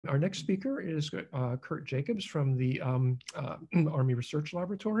our next speaker is Kurt Jacobs from the Army Research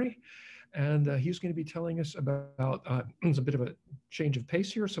Laboratory. And he's going to be telling us about, it's a bit of a change of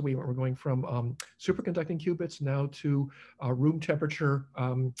pace here. So we're going from superconducting qubits now to room temperature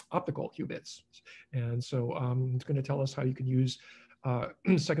optical qubits. And so it's going to tell us how you can use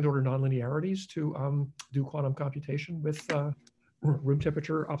second order nonlinearities to do quantum computation with room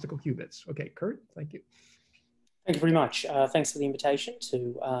temperature optical qubits. Okay, Kurt, thank you. Thank you very much. Thanks for the invitation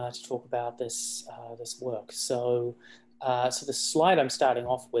to talk about this this work. So the slide I'm starting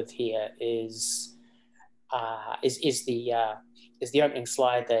off with here is the opening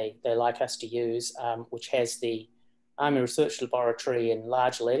slide they like us to use, which has the Army Research Laboratory in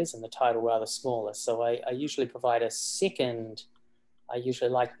large letters and the title rather smaller. So I usually provide a second. I usually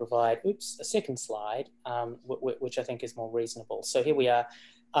like to provide a second slide, which I think is more reasonable. So here we are.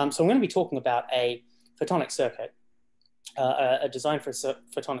 So I'm going to be talking about a photonic circuit, a design for a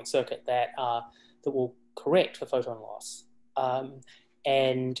photonic circuit that will correct for photon loss,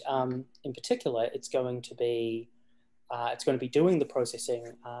 and in particular, it's going to be doing the processing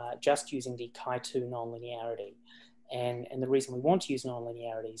just using the Chi2 nonlinearity. And the reason we want to use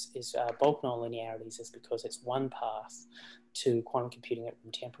nonlinearities is bulk nonlinearities is because it's one path to quantum computing at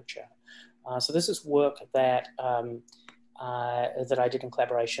room temperature. So this is work that that I did in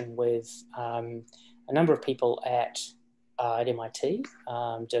collaboration with a number of people at MIT,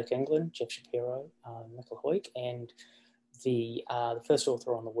 Dirk England, Jeff Shapiro, Mikkel Hoyk, and the first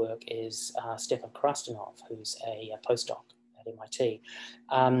author on the work is Stefan Krastenov, who's a postdoc at MIT.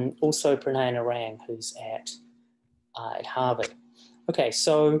 Also Pranay Narang, who's at Harvard. Okay,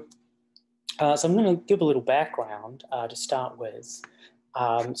 so I'm going to give a little background to start with.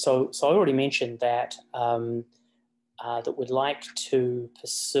 So I already mentioned that that we'd like to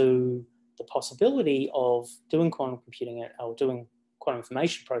pursue the possibility of doing quantum computing or doing quantum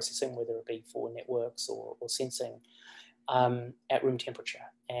information processing, whether it be for networks or sensing, at room temperature.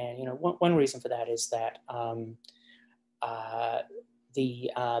 And one reason for that is that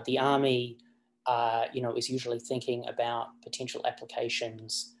the Army is usually thinking about potential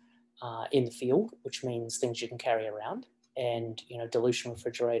applications in the field, which means things you can carry around. And dilution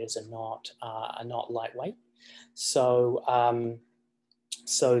refrigerators are not lightweight. So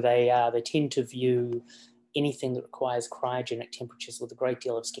they tend to view anything that requires cryogenic temperatures with a great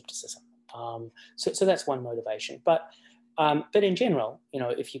deal of skepticism. So that's one motivation. But in general,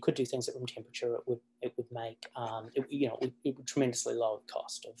 if you could do things at room temperature, it would make it would tremendously lower the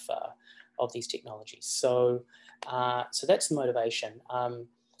cost of these technologies. So that's the motivation.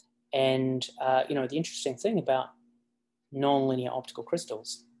 The interesting thing about nonlinear optical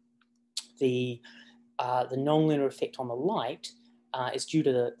crystals, the nonlinear effect on the light is due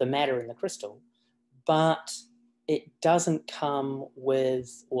to the matter in the crystal, but it doesn't come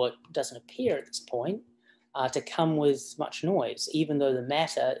with, or it doesn't appear at this point, to come with much noise, even though the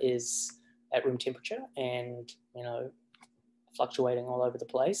matter is at room temperature and fluctuating all over the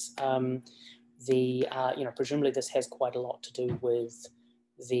place. Presumably this has quite a lot to do with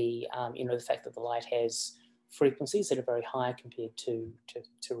the the fact that the light has frequencies that are very high compared to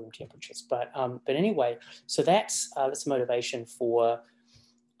room temperatures. But anyway, so that's motivation for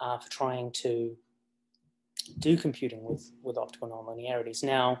trying to do computing with optical nonlinearities.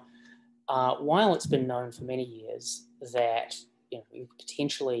 Now, while it's been known for many years that you could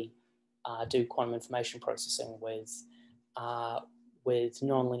potentially do quantum information processing with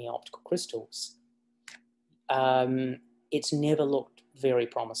nonlinear optical crystals, it's never looked very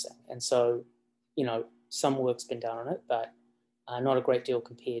promising. And so, some work's been done on it, but not a great deal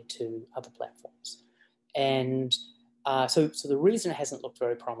compared to other platforms. And so the reason it hasn't looked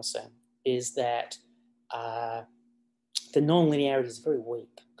very promising is that the nonlinearity is very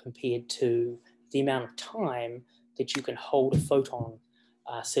weak compared to the amount of time that you can hold a photon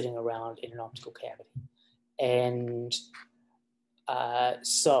sitting around in an optical cavity. And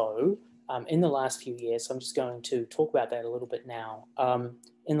in the last few years, so I'm just going to talk about that a little bit now.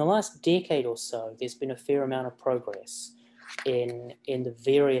 In the last decade or so, there's been a fair amount of progress in the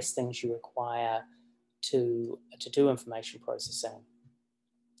various things you require to do information processing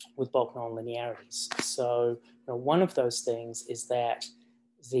with bulk nonlinearities. So one of those things is that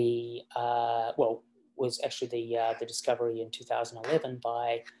was actually the discovery in 2011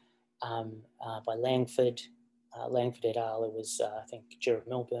 by Langford et al. It was I think Gerard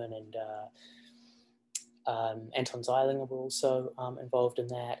Milburn and Anton Zeilinger were also involved in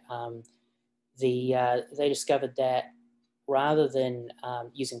that. They discovered that rather than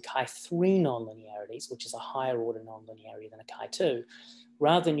using chi3 nonlinearities, which is a higher order nonlinearity than a chi2,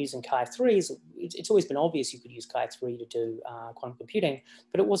 rather than using chi3s, it's always been obvious you could use chi3 to do quantum computing,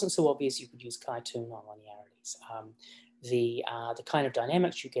 but it wasn't so obvious you could use chi2 nonlinearities. The kind of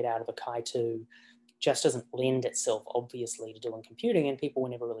dynamics you get out of a chi2 just doesn't lend itself obviously to doing computing, and people were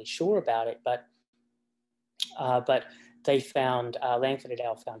never really sure about it, but they found, Langford et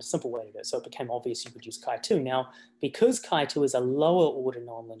al. Found a simple way to do it, so it became obvious you could use chi2. Now, because chi2 is a lower order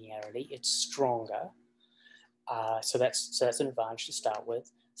nonlinearity, it's stronger, so that's an advantage to start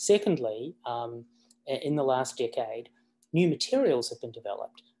with. Secondly, in the last decade, new materials have been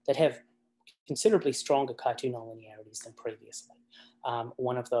developed that have considerably stronger chi2 nonlinearities than previously.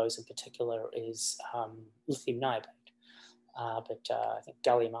 One of those in particular is lithium niobate, but I think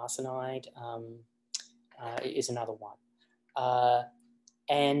gallium arsenide is another one.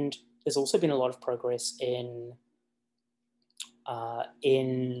 And there's also been a lot of progress in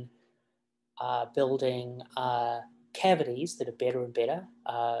building cavities that are better and better,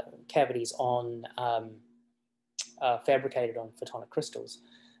 cavities on fabricated on photonic crystals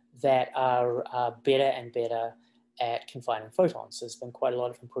that are better and better at confining photons. So there's been quite a lot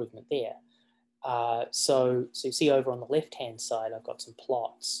of improvement there. So you see over on the left-hand side, I've got some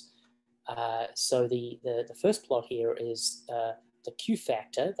plots. So the first plot here is the Q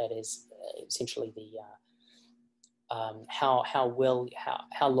factor, that is essentially the how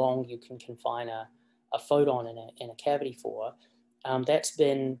long you can confine a photon in a cavity for. That's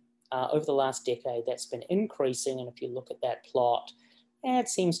been over the last decade, that's been increasing, and if you look at that plot, it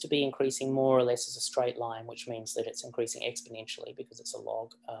seems to be increasing more or less as a straight line, which means that it's increasing exponentially because it's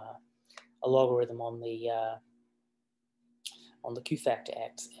a logarithm on the Q factor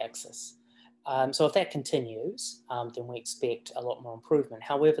axis. So if that continues, then we expect a lot more improvement.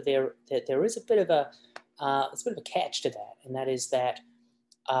 However, there is a bit of a catch to that, and that is that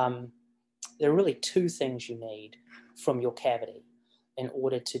there are really two things you need from your cavity in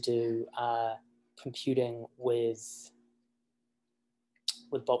order to do computing with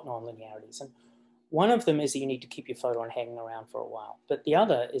bulk nonlinearities. And one of them is that you need to keep your photon hanging around for a while. But the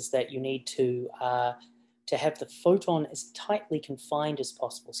other is that you need to have the photon as tightly confined as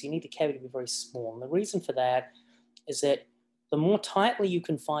possible. So you need the cavity to be very small. And the reason for that is that the more tightly you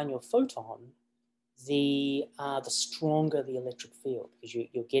confine your photon, the stronger the electric field, because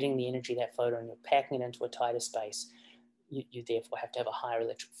you're getting the energy of that photon, you're packing it into a tighter space. You therefore have to have a higher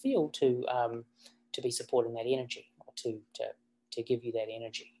electric field to be supporting that energy, or to give you that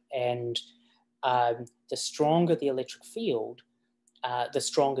energy. And the stronger the electric field, the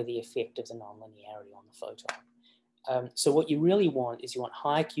stronger the effect of the nonlinearity on the photon. So what you really want is you want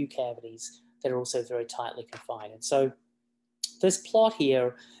high Q cavities that are also very tightly confined. And so this plot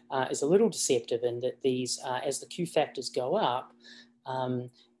here is a little deceptive in that these, as the Q factors go up,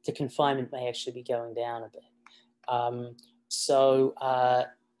 the confinement may actually be going down a bit. So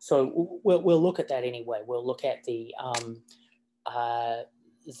we'll look at that anyway. We'll look at the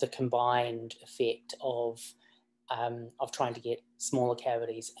combined effect of trying to get smaller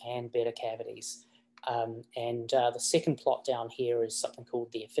cavities and better cavities. And the second plot down here is something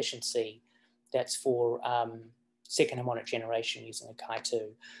called the efficiency. That's for second harmonic generation using a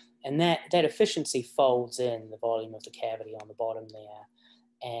chi2. And that efficiency folds in the volume of the cavity on the bottom there,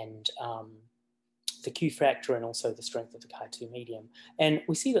 and the Q factor, and also the strength of the chi2 medium. And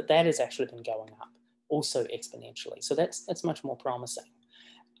we see that has actually been going up also exponentially. So that's much more promising.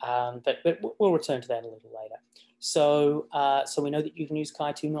 But we'll return to that a little later. So we know that you can use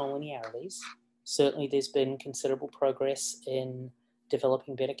chi2 nonlinearities. Certainly there's been considerable progress in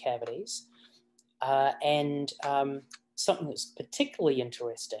developing better cavities. And something that's particularly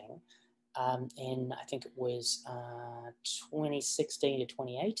interesting, in I think it was 2016 to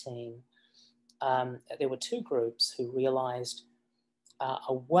 2018, there were two groups who realized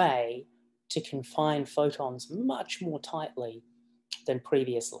a way to confine photons much more tightly than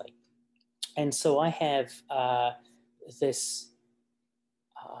previously. And so I have this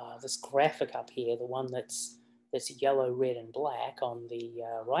graphic up here, the one that's yellow, red, and black on the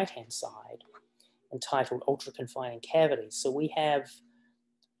right-hand side, entitled Ultra Confining Cavities. So we have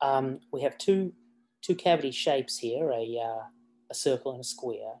two cavity shapes here, a circle and a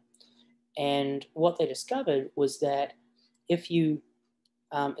square. And what they discovered was that if you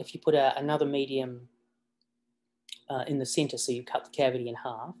put another medium in the center, so you cut the cavity in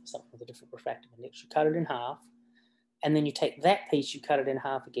half, something with a different refractive index, you cut it in half, and then you take that piece, you cut it in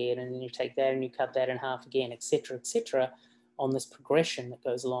half again, and then you take that and you cut that in half again, etc., on this progression that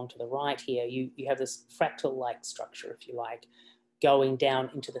goes along to the right here, you have this fractal-like structure, if you like. going down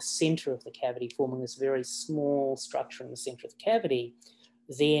into the center of the cavity, forming this very small structure in the center of the cavity,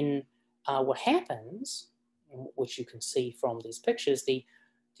 then what happens, which you can see from these pictures, the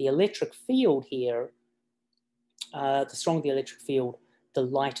electric field here, the stronger the electric field, the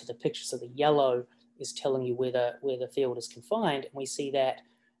lighter the picture. So the yellow is telling you where the field is confined. And we see that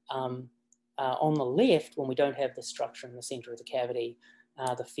on the left, when we don't have the structure in the center of the cavity,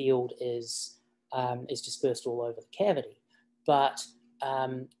 the field is dispersed all over the cavity. But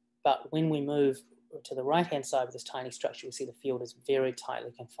when we move to the right-hand side of this tiny structure, we see the field is very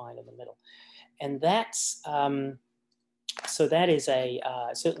tightly confined in the middle. And that's, so that is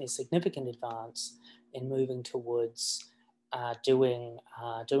certainly a significant advance in moving towards doing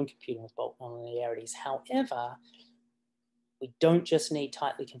computing with bulk nonlinearities. However, we don't just need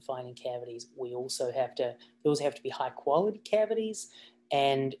tightly confining cavities. We also have to be high quality cavities.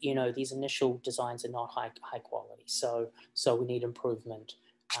 And these initial designs are not high quality. So we need improvement.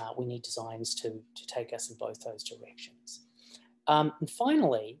 We need designs to take us in both those directions. And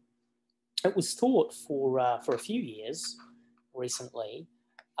finally, it was thought for a few years recently.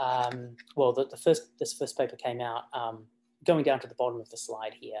 Well, this first paper came out, going down to the bottom of the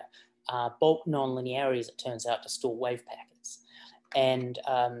slide here. Bulk nonlinearities, it turns out, to store wave packets. And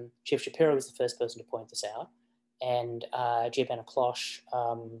Jeff Shapiro was the first person to point this out. And Jeb Anna-Klosh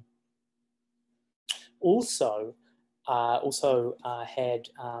also had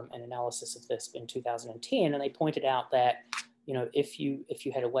an analysis of this in 2010, and they pointed out that if you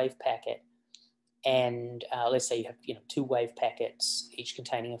had a wave packet, and let's say you have 2 wave packets, each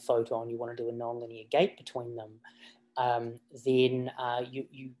containing a photon, you want to do a nonlinear gate between them, then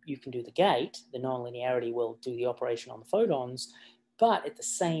you can do the gate. The nonlinearity will do the operation on the photons, but at the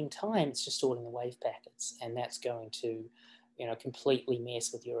same time, it's just sorting the wave packets, and that's going to completely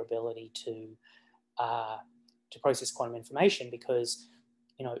mess with your ability to process quantum information, because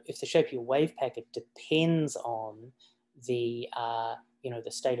if the shape of your wave packet depends on the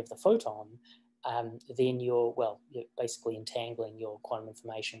the state of the photon, then you're basically entangling your quantum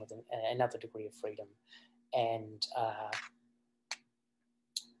information with another degree of freedom. And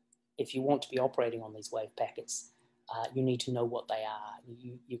if you want to be operating on these wave packets, you need to know what they are.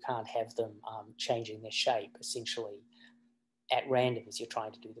 You can't have them changing their shape essentially at random as you're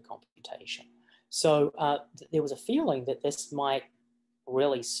trying to do the computation. So there was a feeling that this might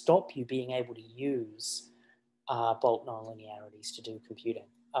really stop you being able to use bulk nonlinearities to do computing.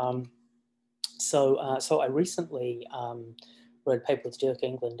 So I recently wrote a paper with Dirk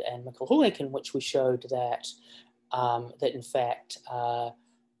England and Mikkel Hulek, in which we showed that that in fact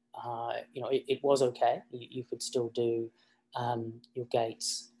it was okay. You could still do your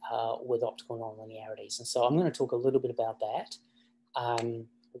gates with optical nonlinearities, and so I'm going to talk a little bit about that,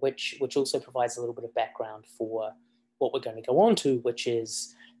 which also provides a little bit of background for what we're going to go on to, which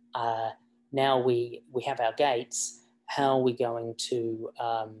is now we have our gates. How are we going to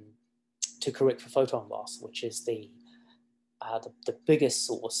correct for photon loss, which is the biggest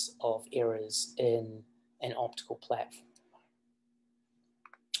source of errors in an optical platform?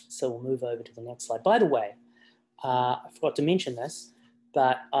 So we'll move over to the next slide. By the way, I forgot to mention this,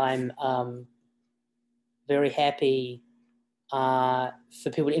 but I'm very happy for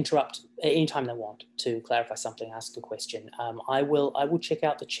people to interrupt anytime they want to clarify something, ask a question. I will check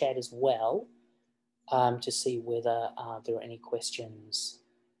out the chat as well to see whether there are any questions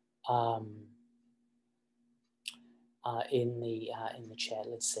in the chat.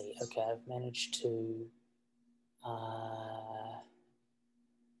 Let's see. Okay, I've managed to.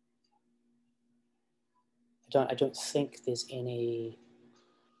 I don't think there's any.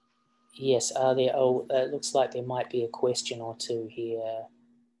 Yes, are there? Oh, it looks like there might be a question or two here.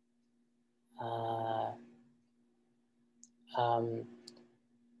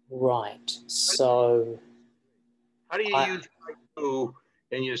 Right. So, how do you use HIQ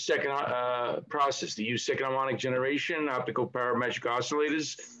in your second process? Do you use second harmonic generation, optical parametric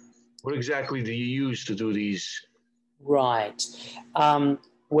oscillators? What exactly do you use to do these? Right.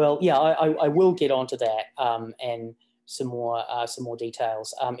 Well, yeah, I will get onto that and some more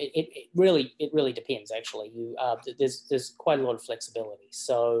details. It really depends. Actually, there's quite a lot of flexibility.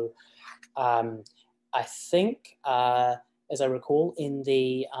 So I think, as I recall, in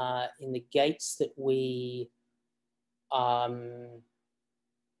the gates that we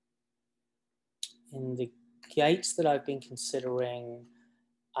in the gates that I've been considering,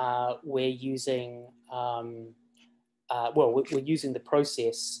 we're using we're using the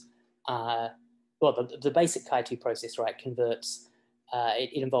process. The basic Chi2 process, right, converts.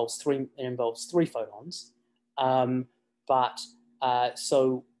 It involves three photons,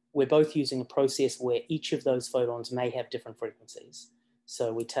 so we're both using a process where each of those photons may have different frequencies.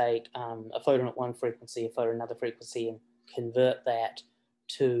 So we take a photon at one frequency, a photon at another frequency, and convert that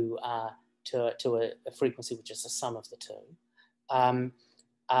to a frequency which is the sum of the two.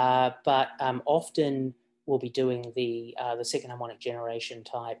 But often we'll be doing the second harmonic generation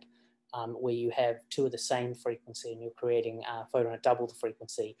type, where you have two of the same frequency and you're creating a photon at double the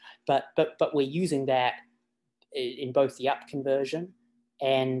frequency. But we're using that in both the up conversion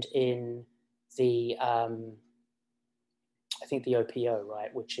and in the I think the OPO,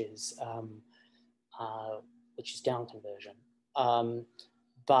 right, which is down conversion.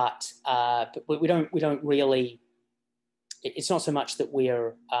 But we don't really. It's not so much that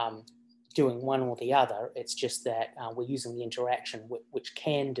we're doing one or the other. It's just that we're using the interaction, which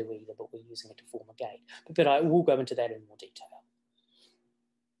can do either, but we're using it to form a gate. But I will go into that in more detail.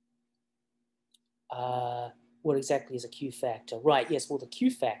 What exactly is a Q factor? Right, yes, well, the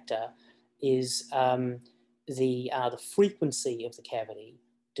Q factor is the frequency of the cavity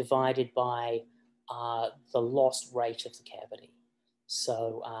divided by the lost rate of the cavity.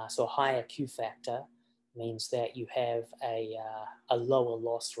 So a higher Q factor means that you have a lower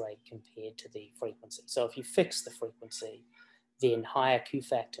loss rate compared to the frequency. So if you fix the frequency, then higher Q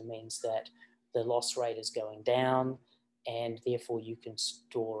factor means that the loss rate is going down, and therefore you can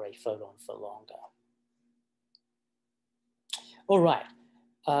store a photon for longer. All right,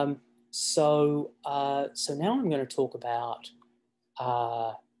 so now I'm going to talk about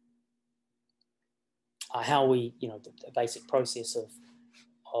how we, the basic process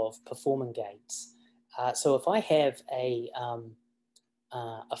of performing gates. So if I have a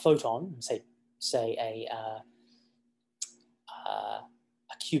photon, say a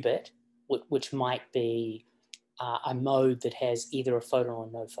qubit, which might be a mode that has either a photon or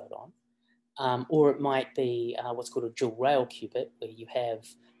no photon, or it might be what's called a dual rail qubit, where you have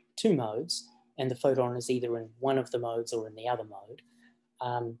two modes and the photon is either in one of the modes or in the other mode.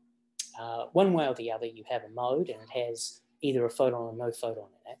 One way or the other, you have a mode and it has either a photon or no photon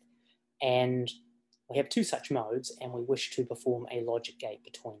in it. And we have two such modes and we wish to perform a logic gate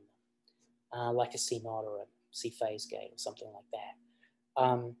between them, like a CMOD or a C phase gate or something like that.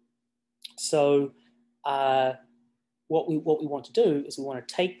 What we want to do is we want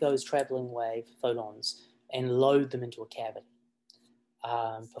to take those traveling wave photons and load them into a cavity,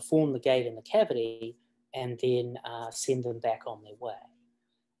 perform the gate in the cavity, and then send them back on their way.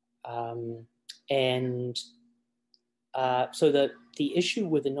 So the issue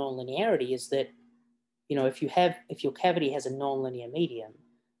with the nonlinearity is that, if your cavity has a nonlinear medium,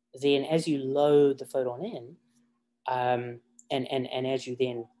 then as you load the photon in, and as you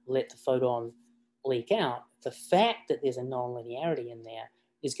then let the photon leak out, the fact that there's a nonlinearity in there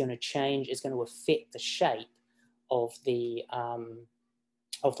is going to affect the shape of the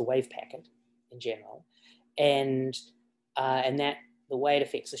wave packet in general, and that the way it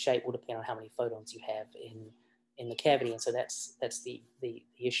affects the shape will depend on how many photons you have in the cavity, and so that's the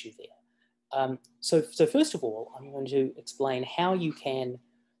issue there. So first of all, I'm going to explain how you can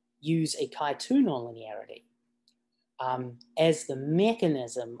use a Chi2 nonlinearity as the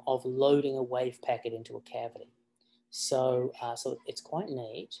mechanism of loading a wave packet into a cavity. So it's quite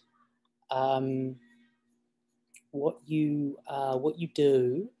neat. What you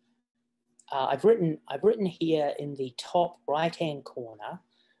do, I've written here in the top right-hand corner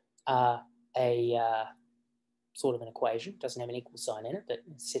a sort of an equation. It doesn't have an equal sign in it, but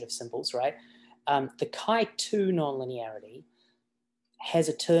a set of symbols, right? The Chi2 nonlinearity has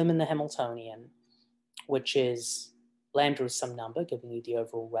a term in the Hamiltonian, which is lambda is some number, giving you the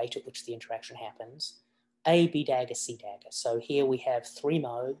overall rate at which the interaction happens. A, B dagger, C dagger. So here we have three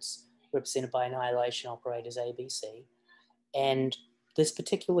modes represented by annihilation operators A, B, C. And this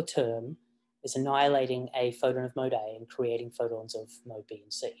particular term is annihilating a photon of mode A and creating photons of mode B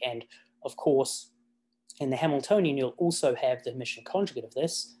and C. And of course, in the Hamiltonian, you'll also have the Hermitian conjugate of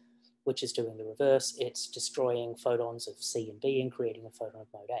this, which is doing the reverse. It's destroying photons of C and B and creating a photon of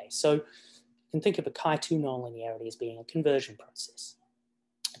mode A. So you can think of a Chi2 nonlinearity as being a conversion process.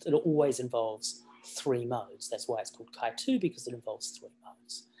 It always involves three modes. That's why it's called Chi2, because it involves three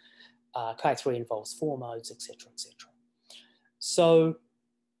modes. Chi3 involves four modes, etc., etc. So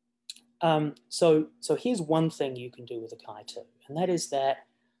here's one thing you can do with a Chi2, and that is that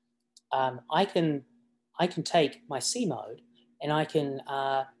I can take my C mode and I can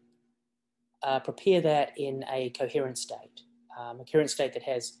prepare that in a coherent state, a coherent state that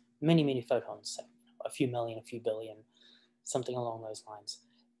has many, many photons, so a few million, a few billion, something along those lines.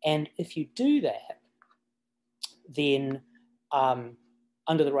 And if you do that, then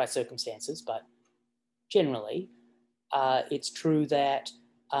under the right circumstances, but generally, it's true that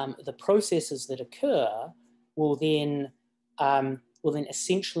the processes that occur will then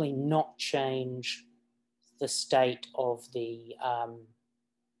essentially not change the state of the,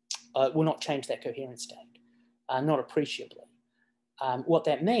 will not change that coherent state, not appreciably. What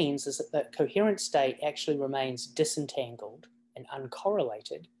that means is that the coherent state actually remains disentangled and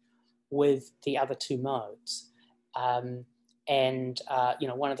uncorrelated with the other two modes. You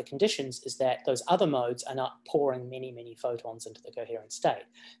know, one of the conditions is that those other modes are not pouring many, many photons into the coherent state.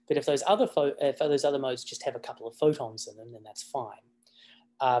 But if those other modes just have a couple of photons in them, then that's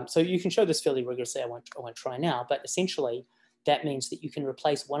fine. So you can show this fairly rigorously. I won't try now, but essentially that means that you can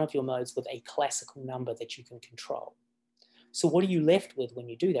replace one of your modes with a classical number that you can control. So what are you left with when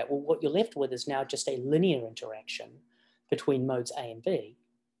you do that? Well, what you're left with is now just a linear interaction between modes A and B,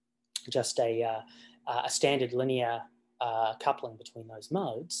 just a standard linear coupling between those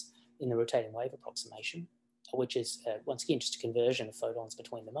modes in the rotating wave approximation, which is, once again, just a conversion of photons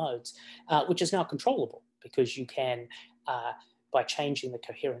between the modes, which is now controllable because you can, by changing the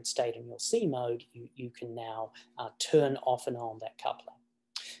coherent state in your C mode, you can now turn off and on that coupling.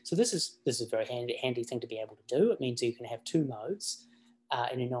 So this is a very handy thing to be able to do. It means you can have two modes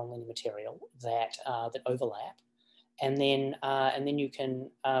in a nonlinear material that overlap, and then you can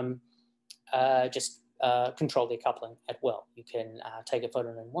just control their coupling at will. You can take a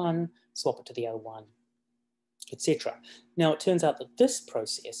photon in one, swap it to the other one, etc. Now it turns out that this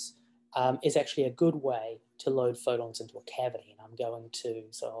process is actually a good way to load photons into a cavity, and I'm going to,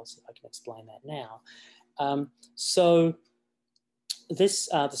 so I'll see if I can explain that now. So this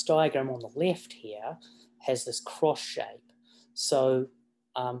diagram on the left here has this cross shape. So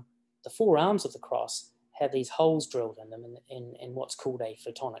the four arms of the cross have these holes drilled in them in what's called a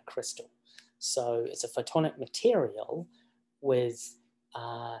photonic crystal. So it's a photonic material with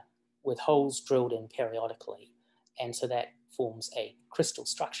holes drilled in periodically. And so that forms a crystal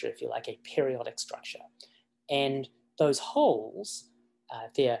structure, if you like, a periodic structure. And those holes,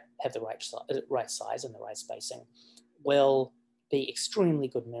 if they have the right size and the right spacing, will be extremely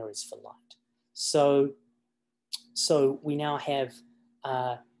good mirrors for light. So we now have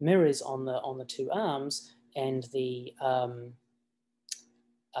mirrors on the two arms, and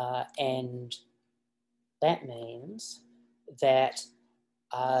and that means that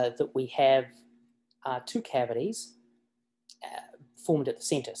we have two cavities formed at the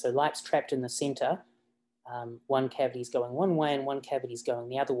center. So light's trapped in the center. One cavity is going one way and one cavity is going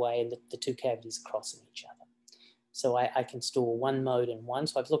the other way, and the two cavities are crossing each other. So I can store one mode in one.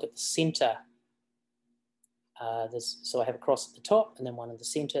 So I've looked at the center. So I have a cross at the top, and then one in the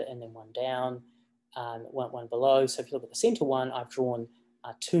center, and then one down, one below. So if you look at the center one, I've drawn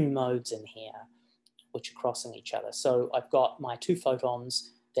two modes in here, which are crossing each other. So I've got my two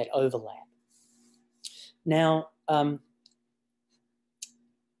photons that overlap. Now,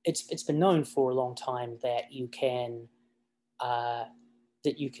 it's been known for a long time that you can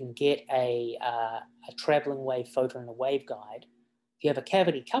get a traveling wave photon in a waveguide. If you have a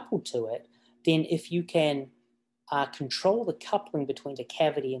cavity coupled to it, then if you can control the coupling between the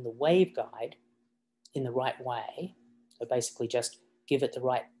cavity and the waveguide in the right way, so basically just give it the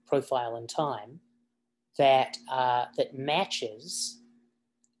right profile and time, that matches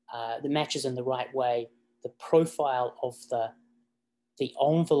in the right way the profile of the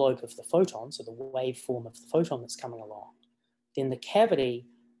envelope of the photon, so the waveform of the photon that's coming along, then the cavity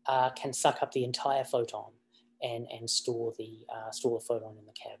can suck up the entire photon and store the photon in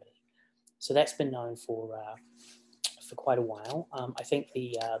the cavity. So that's been known for quite a while. I think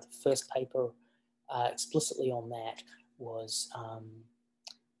the first paper explicitly on that was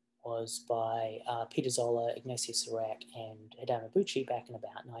by Peter Zoller, Ignatius Serac, and Hideo Nobuchi back in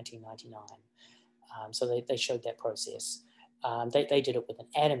about 1999. So they showed that process. They did it with an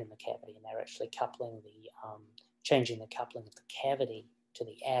atom in the cavity, and they're actually coupling changing the coupling of the cavity to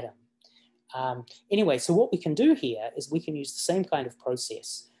the atom. Anyway, so what we can do here is we can use the same kind of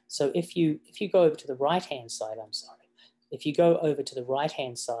process. So if you go over to the right-hand side, if you go over to the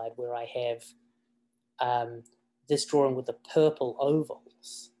right-hand side where I have this drawing with the purple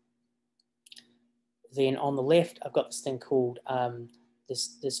ovals, then on the left, I've got this thing called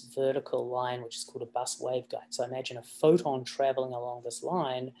this vertical line, which is called a bus waveguide. So imagine a photon traveling along this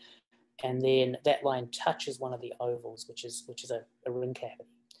line, and then that line touches one of the ovals, which is a ring cavity.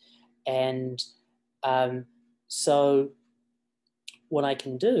 And so what I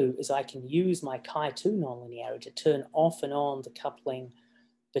can do is I can use my chi2 nonlinearity to turn off and on the coupling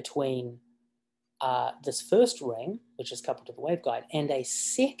between this first ring, which is coupled to the waveguide, and a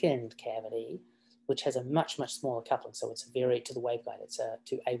second cavity, which has a much, much smaller coupling. So it's to the waveguide,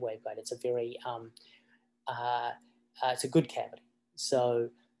 to a waveguide, it's a very, it's a good cavity. So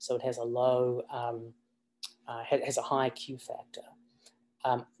so it has a low, has a high Q factor.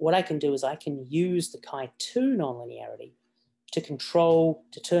 What I can do is I can use the chi2 nonlinearity to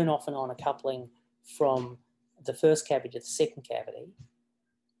turn off and on a coupling from the first cavity to the second cavity.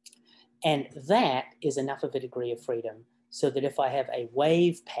 And that is enough of a degree of freedom so that if I have a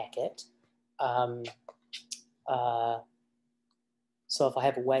wave packet, so if I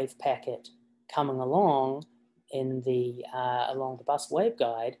have a wave packet coming along in the along the bus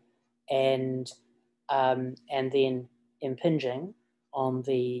waveguide and then impinging on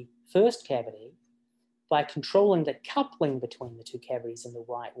the first cavity, by controlling the coupling between the two cavities in the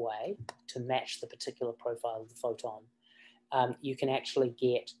right way to match the particular profile of the photon, you can actually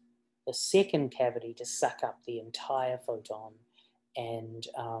get the second cavity to suck up the entire photon and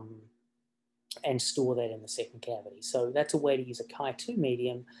store that in the second cavity. So that's a way to use a chi2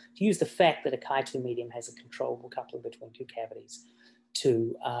 medium, to use the fact that a chi2 medium has a controllable coupling between two cavities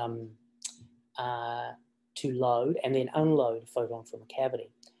to load and then unload a photon from a cavity.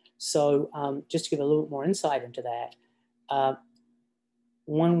 So just to give a little more insight into that,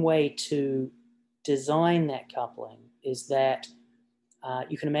 one way to design that coupling is that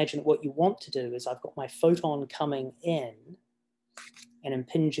you can imagine that what you want to do is I've got my photon coming in and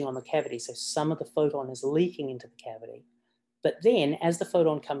impinging on the cavity. So some of the photon is leaking into the cavity. But then as the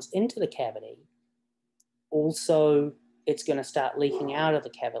photon comes into the cavity, also it's going to start leaking out of the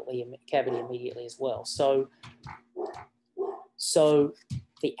cavity immediately as well. So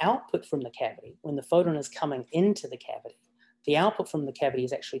the output from the cavity, when the photon is coming into the cavity, the output from the cavity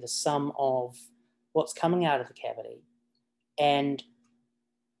is actually the sum of what's coming out of the cavity and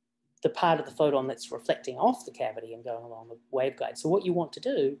the part of the photon that's reflecting off the cavity and going along the waveguide. So what you want to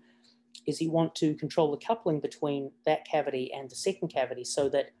do is you want to control the coupling between that cavity and the second cavity so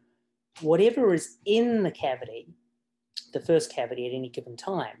that whatever is in the cavity, the first cavity at any given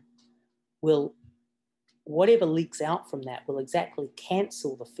time, whatever leaks out from that will exactly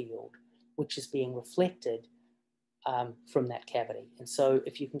cancel the field which is being reflected from that cavity. And so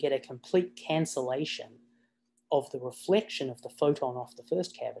if you can get a complete cancellation of the reflection of the photon off the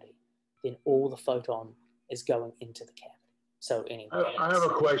first cavity, then all the photon is going into the cavity. So anyway. I have a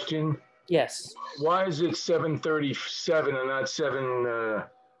question. Yes. Why is it 737 and not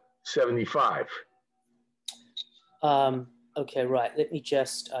 775? Okay, right. Let me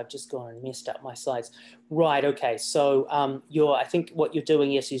I've just gone and messed up my slides. Right, okay. So I think what you're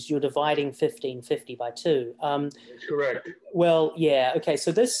doing, yes, is you're dividing 1550 by 2. That's correct. Well, yeah, okay.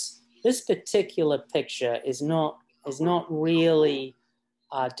 So this particular picture is not really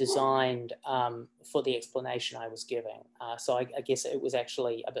designed for the explanation I was giving. So I guess it was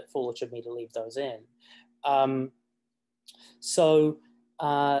actually a bit foolish of me to leave those in. So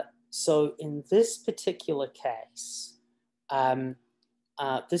in this particular case,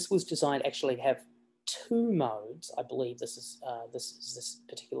 this was designed actually to have 2 modes. I believe this is this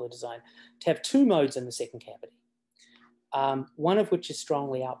particular design, to have 2 modes in the second cavity, one of which is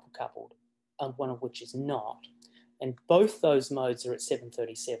strongly output coupled and one of which is not. And both those modes are at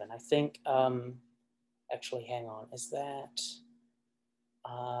 737. I think, actually, hang on, is that,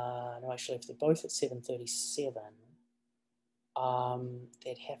 no, actually, if they're both at 737,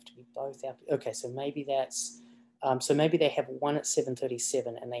 they'd have to be both out. Okay, so maybe that's, so maybe they have one at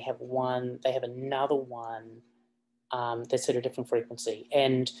 737 and they have another one that's at a different frequency.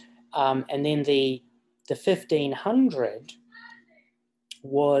 And then the 1500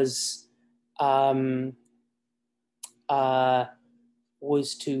 was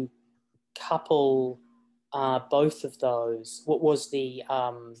to couple both of those. What was the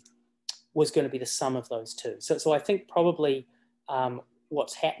was going to be the sum of those two. So I think probably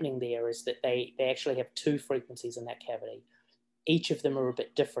what's happening there is that they actually have 2 frequencies in that cavity. Each of them are a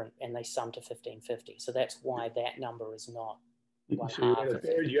bit different, and they sum to 1550. So that's why that number is not. So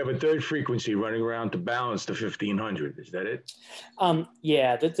you have a third frequency running around to balance the 1500. Is that it?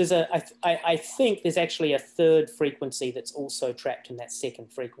 Yeah, there's I think there's actually a third frequency that's also trapped in that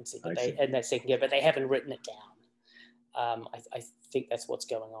second frequency, but but they haven't written it down. I think that's what's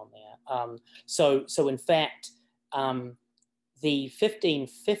going on there. So in fact, the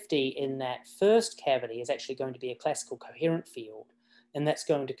 1550 in that first cavity is actually going to be a classical coherent field, and that's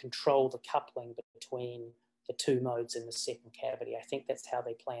going to control the coupling between the 2 modes in the second cavity. I think that's how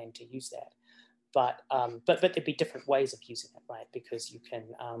they plan to use that. But there'd be different ways of using it, right? Because you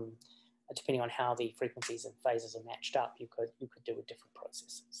can, depending on how the frequencies and phases are matched up, you could do with different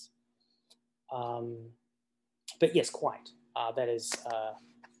processes. But yes, quite. That is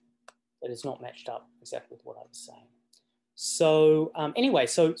not matched up exactly with what I was saying. So anyway,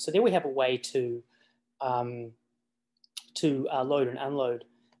 so there we have a way to load and unload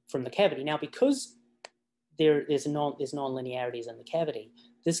from the cavity. Now, because there's nonlinearities in the cavity,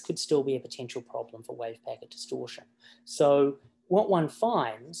 this could still be a potential problem for wave packet distortion. So what one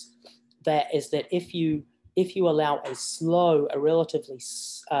finds is that if you allow a slow,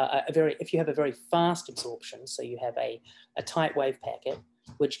 if you have a very fast absorption, so you have a tight wave packet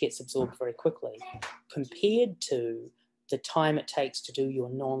which gets absorbed very quickly, compared to the time it takes to do your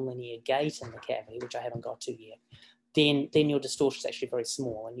nonlinear gate in the cavity, which I haven't got to yet, then your distortion is actually very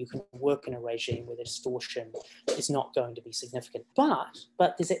small, and you can work in a regime where the distortion is not going to be significant.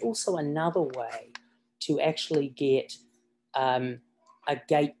 But there's also another way to actually get a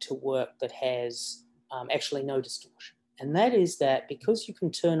gate to work that has actually no distortion. And that is that because you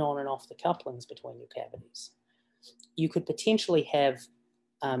can turn on and off the couplings between your cavities, you could potentially have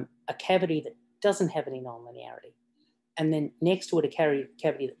a cavity that doesn't have any nonlinearity, and then next to it a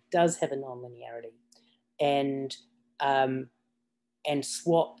cavity that does have a nonlinearity, and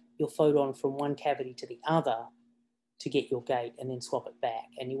swap your photon from one cavity to the other to get your gate, and then swap it back,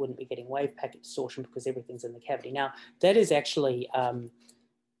 and you wouldn't be getting wave packet distortion because everything's in the cavity. Now, that is actually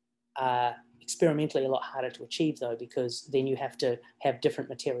experimentally a lot harder to achieve, though, because then you have to have different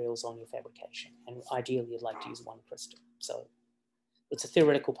materials on your fabrication, and ideally you'd like to use one crystal. So it's a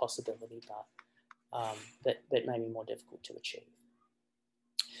theoretical possibility, but may be more difficult to achieve.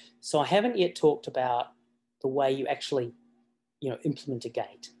 So I haven't yet talked about the way you actually, implement a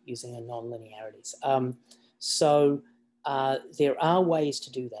gate using a nonlinearities. There are ways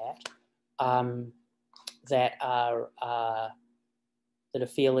to do that that are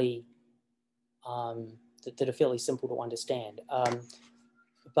fairly simple to understand.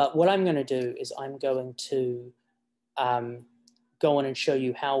 But what I'm going to do is I'm going to go on and show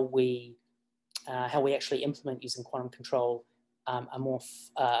you how we actually implement using quantum control a more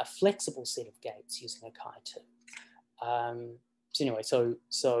flexible set of gates using a Chi2. So anyway, so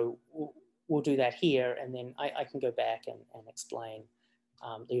we'll do that here, and then I can go back and explain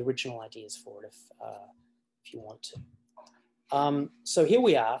the original ideas for it if you want to. So here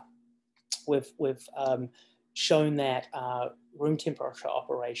we are. We've shown that room temperature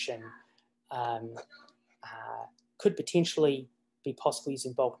operation could potentially be possible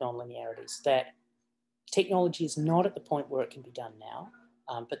using bulk nonlinearities. That technology is not at the point where it can be done now,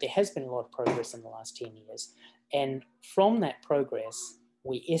 but there has been a lot of progress in the last 10 years. And from that progress,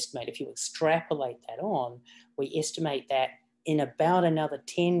 we estimate, if you extrapolate that on, we estimate that in about another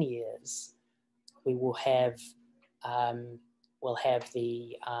 10 years, we will have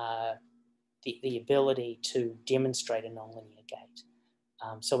the ability to demonstrate a nonlinear gate.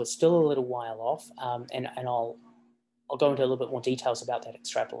 So it's still a little while off, and I'll go into a little bit more details about that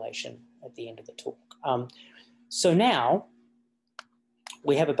extrapolation at the end of the talk. So now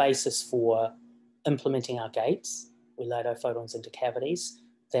we have a basis for implementing our gates. We load our photons into cavities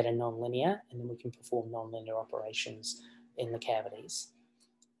that are nonlinear, and then we can perform nonlinear operations in the cavities.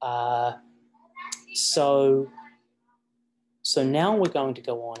 So now we're going to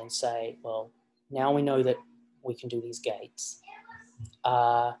go on and say, well, now we know that we can do these gates.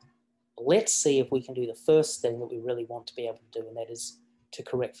 Let's see if we can do the first thing that we really want to be able to do, and that is to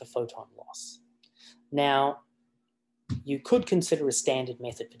correct for photon loss. Now, you could consider a standard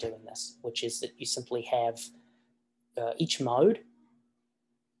method for doing this, which is that you simply have each mode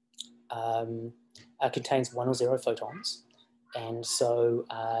contains 1 or 0 photons. And so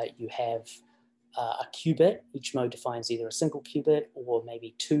you have a qubit. Each mode defines either a single qubit or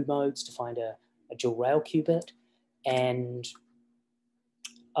maybe 2 modes to find a dual rail qubit. And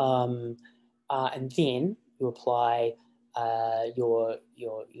then you apply your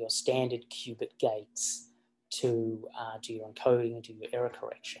standard qubit gates to do your encoding and do your error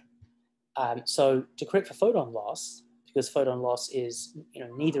correction. So to correct for photon loss, because photon loss is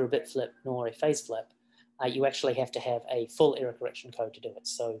neither a bit flip nor a phase flip, you actually have to have a full error correction code to do it.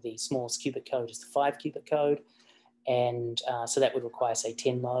 So the smallest qubit code is the 5 qubit code, and so that would require, say,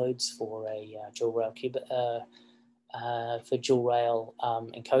 10 modes for a dual rail qubit for dual rail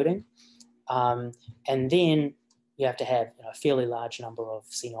encoding, and then you have to have a fairly large number of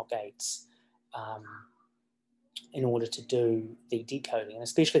CNOT gates in order to do the decoding, and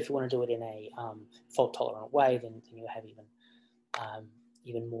especially if you want to do it in a fault-tolerant way, then you have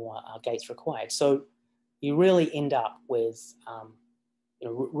even more gates required. So you really end up with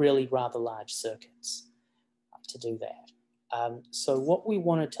really rather large circuits to do that. So what we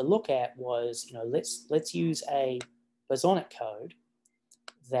wanted to look at was, let's use a bosonic code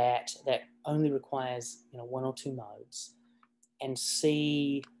that only requires 1 or 2 modes, and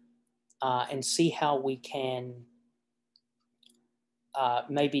see how we can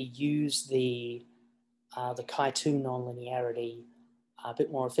maybe use the Chi2 nonlinearity a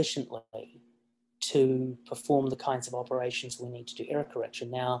bit more efficiently to perform the kinds of operations we need to do error correction.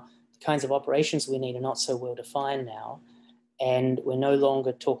 Now, the kinds of operations we need are not so well defined now, and we're no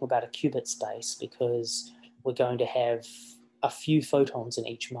longer talking about a qubit space because we're going to have a few photons in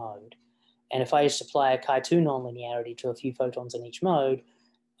each mode. And if I just apply a Chi-2 nonlinearity to a few photons in each mode,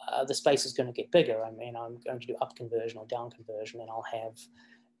 the space is going to get bigger. I mean, I'm going to do up conversion or down conversion, and I'll have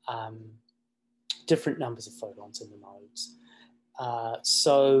different numbers of photons in the modes.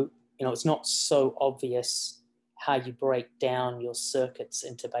 So, you know, it's not so obvious how you break down your circuits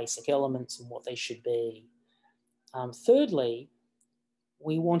into basic elements and what they should be. Thirdly,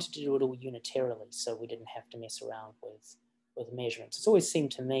 we wanted to do it all unitarily, so we didn't have to mess around with measurements. It's always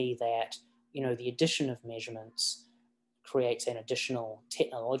seemed to me that, you know, the addition of measurements creates an additional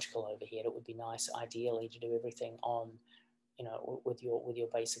technological overhead. It would be nice, ideally, to do everything on, you know, with your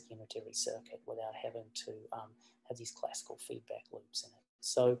basic unitary circuit without having to have these classical feedback loops in it.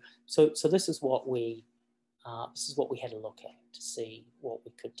 So this is what we had a look at to see what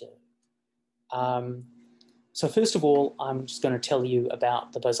we could do. So first of all, I'm just going to tell you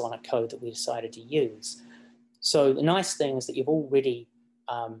about the bosonic code that we decided to use. So the nice thing is that you've already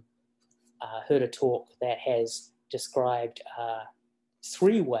heard a talk that has described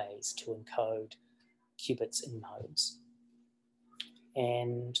 3 ways to encode qubits in modes.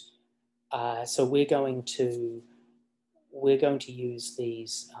 And so we're going to use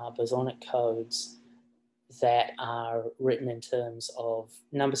these bosonic codes that are written in terms of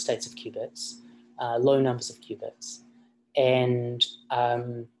number states of qubits, low numbers of qubits. And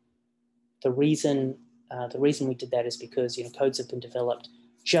the reason we did that is because, you know, codes have been developed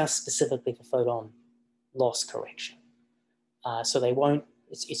just specifically for photon loss correction. So they won't,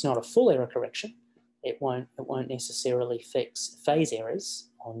 it's not a full error correction. It won't necessarily fix phase errors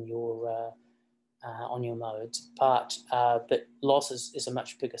on your modes, but loss is a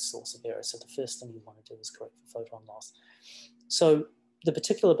much bigger source of error. So the first thing you want to do is correct for photon loss. So the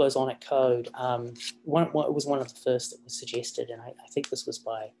particular bosonic code, it was one of the first that was suggested, and I think this was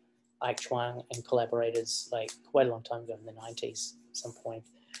by Ike Chuang and collaborators like quite a long time ago in the 90s at some point.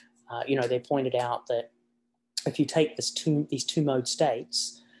 You know, they pointed out that if you take these two mode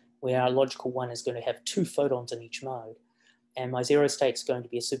states, where our logical one is going to have 2 photons in each mode, and my 0 state is going to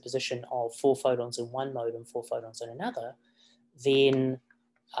be a superposition of 4 photons in one mode and 4 photons in another, then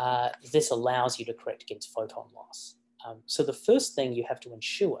this allows you to correct against photon loss. So the first thing you have to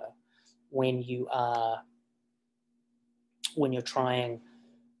ensure when you're trying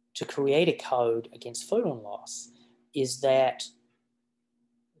to create a code against photon loss is that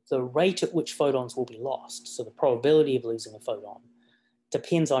the rate at which photons will be lost, so the probability of losing a photon,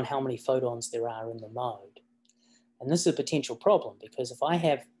 depends on how many photons there are in the mode. And this is a potential problem because if I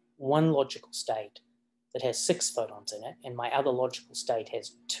have one logical state that has 6 photons in it and my other logical state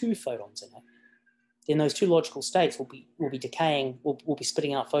has 2 photons in it, then those 2 logical states will be decaying, will be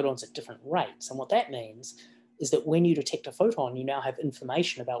spitting out photons at different rates. And what that means is that when you detect a photon, you now have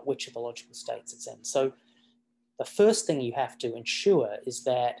information about which of the logical states it's in. So the first thing you have to ensure is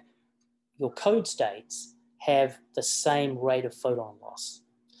that your code states have the same rate of photon loss.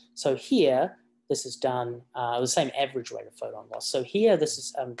 So here, this is done, the same average rate of photon loss. So here, this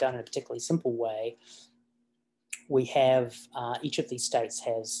is done in a particularly simple way. We have, each of these states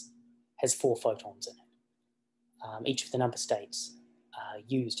has 4 photons in it. Each of the number states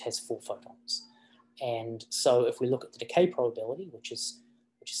used has 4 photons. And so if we look at the decay probability, which is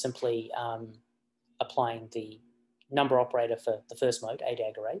simply applying the number operator for the first mode, A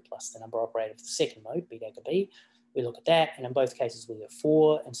dagger A, plus the number operator for the second mode, B dagger B, we look at that, and in both cases we get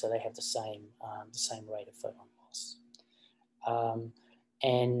 4, and so they have the same rate of photon loss.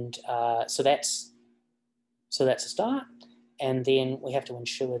 So that's a start, and then we have to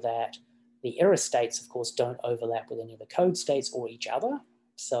ensure that the error states, of course, don't overlap with any of the code states or each other,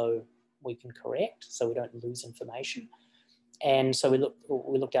 so we can correct, so we don't lose information. And so we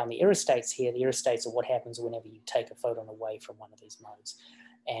look down the error states here. The error states are what happens whenever you take a photon away from one of these modes.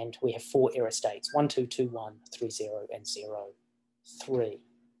 And we have 4 error states, 1, 2, 2, 1, 3, 0, and 0, 3.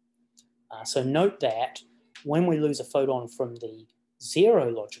 So note that when we lose a photon from the 0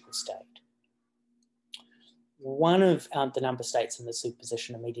 logical state, one of the number states in the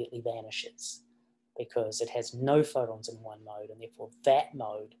superposition immediately vanishes because it has no photons in one mode, and therefore that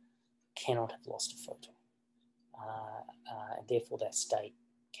mode cannot have lost a photon. And therefore that state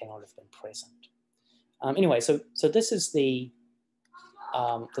cannot have been present. Anyway, so this is the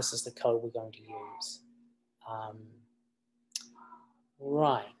code we're going to use.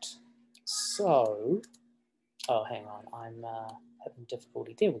 Right. So, oh, hang on, I'm having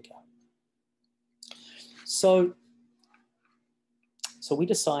difficulty. There we go. So So we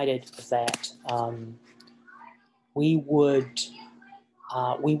decided that we would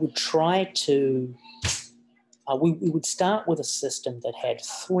try to, we would start with a system that had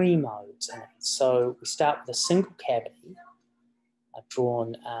 3 modes in it. So we start with a single cavity. I've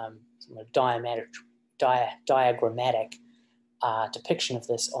drawn diagrammatic depiction of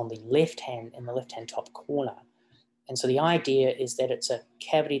this on the left-hand, in the left-hand top corner. And so the idea is that it's a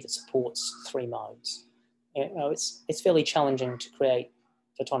cavity that supports 3 modes. You know, it's fairly challenging to create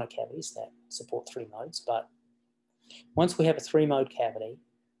photonic cavities that support 3 modes, but once we have a 3-mode cavity,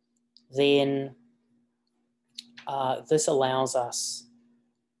 then this allows us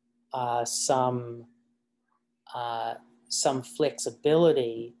some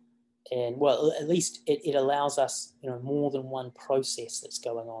flexibility, and well, at least it allows us, you know, more than one process that's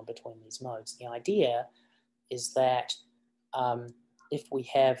going on between these modes. The idea is that if we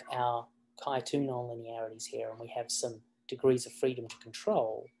have our chi2 nonlinearities here and we have some degrees of freedom to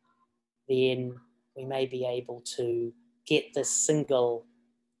control, then we may be able to get this single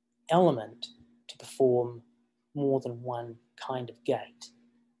element to perform more than one kind of gate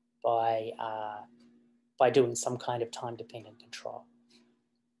by doing some kind of time-dependent control.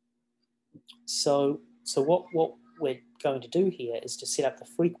 So what we're going to do here is to set up the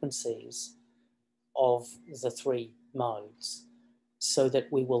frequencies of the 3 modes so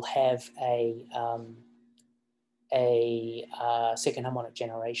that we will have a second harmonic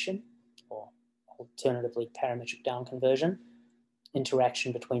generation, or alternatively parametric down conversion,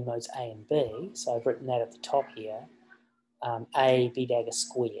 interaction between modes A and B. So I've written that at the top here. A, B dagger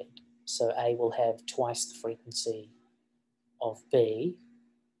squared. So A will have twice the frequency of B.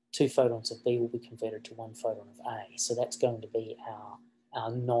 2 photons of B will be converted to 1 photon of A. So that's going to be our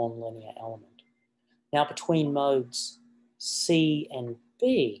non-linear element. Now between modes C and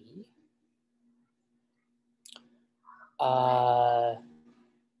B,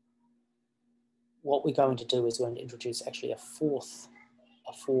 what we're going to do is we're going to introduce actually a fourth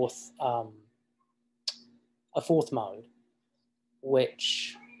mode,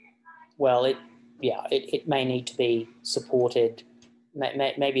 which, well, it may need to be supported.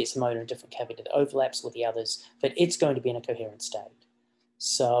 Maybe it's a mode in a different cavity that overlaps with the others, but it's going to be in a coherent state.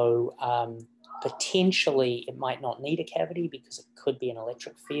 So potentially it might not need a cavity because it could be an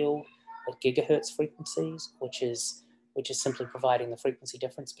electric field at gigahertz frequencies, which is simply providing the frequency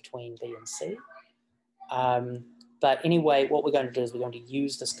difference between B and C. But anyway, what we're going to do is we're going to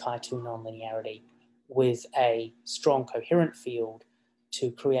use this chi2 nonlinearity with a strong coherent field to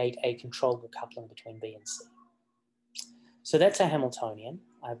create a controllable coupling between B and C. So that's our Hamiltonian.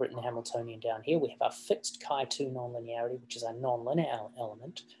 I've written the Hamiltonian down here. We have our fixed chi2 nonlinearity, which is our nonlinear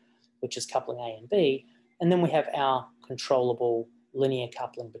element, which is coupling A and B. And then we have our controllable linear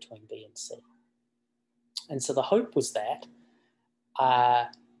coupling between B and C. And so the hope was that,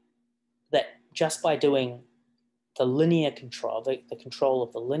 that just by doing the linear control, the control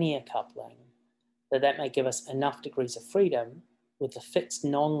of the linear coupling, that may give us enough degrees of freedom with the fixed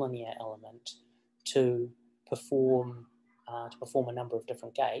nonlinear element to perform a number of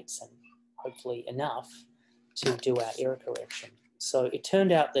different gates, and hopefully enough to do our error correction. So it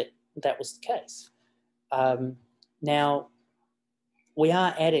turned out that that was the case. Now, we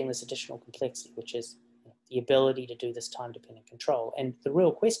are adding this additional complexity, which is the ability to do this time-dependent control. And the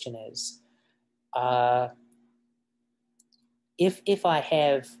real question is, if I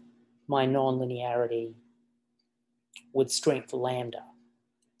have my nonlinearity with strength lambda,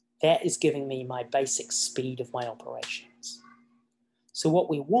 that is giving me my basic speed of my operations. So what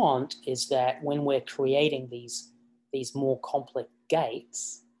we want is that when we're creating these more complex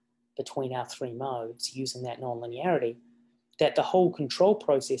gates between our 3 modes using that nonlinearity, that the whole control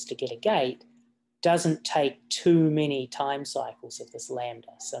process to get a gate doesn't take too many time cycles of this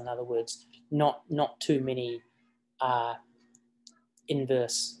lambda. So in other words, not too many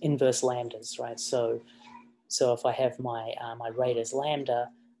inverse lambdas, right? So if I have my rate as lambda,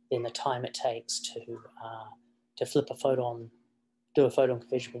 then the time it takes to flip a photon, do a photon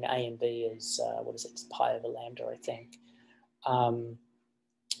conversion between A and B is what is it? It's pi over lambda, I think.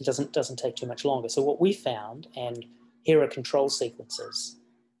 It doesn't take too much longer. So what we found, and here are control sequences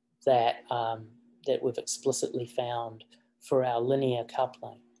that that we've explicitly found for our linear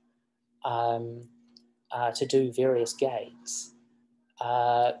coupling to do various gates.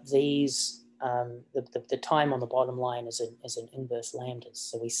 The time on the bottom line is an inverse lambdas.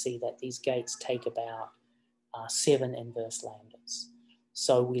 So we see that these gates take about 7 inverse lambdas.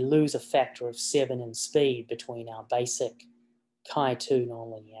 So we lose a factor of 7 in speed between our basic chi2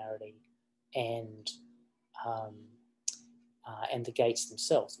 nonlinearity and the gates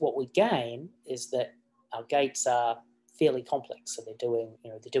themselves. What we gain is that our gates are fairly complex. So they're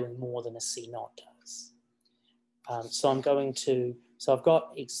doing more than a C0 does. So I've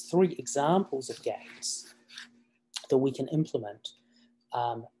got 3 examples of gates that we can implement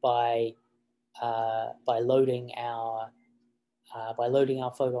by loading our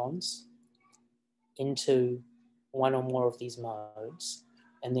photons into one or more of these modes,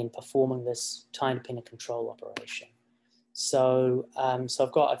 and then performing this time-dependent control operation. So,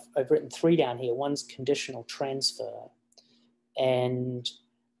 I've written 3 down here. One's conditional transfer, and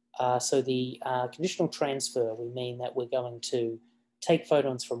so the conditional transfer, we mean that we're going to take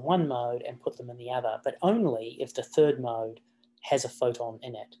photons from one mode and put them in the other, but only if the third mode has a photon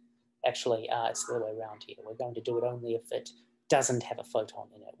in it. Actually, it's the other way around here. We're going to do it only if it doesn't have a photon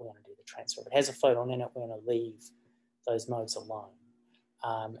in it. We're going to do the transfer. If it has a photon in it, we're going to leave those modes alone.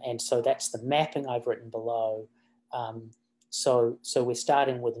 And so that's the mapping I've written below. So we're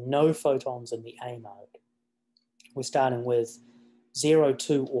starting with no photons in the A mode. We're starting with 0,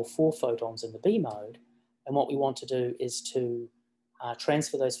 2, or 4 photons in the B mode. And what we want to do is to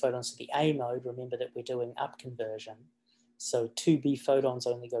transfer those photons to the A mode. Remember that we're doing up conversion. So 2B photons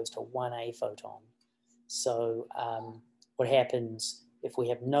only goes to 1A photon. So what happens if we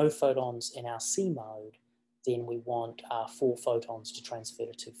have no photons in our C mode, then we want 4 photons to transfer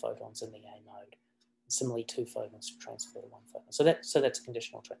to 2 photons in the A mode. And similarly, 2 photons to transfer to 1 photon. So that's a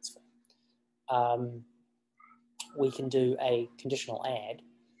conditional transfer. We can do a conditional add,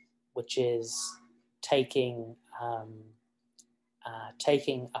 which is taking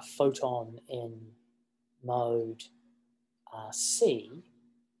a photon in mode C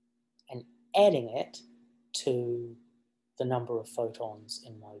and adding it to the number of photons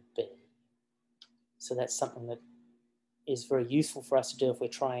in mode B. So that's something that is very useful for us to do if we're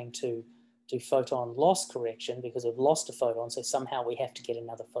trying to do photon loss correction, because we've lost a photon, so somehow we have to get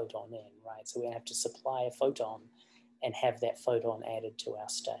another photon in, right? So we have to supply a photon and have that photon added to our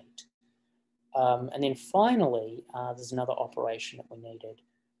state. And then finally, there's another operation that we needed,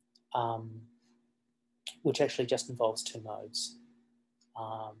 which actually just involves 2 modes,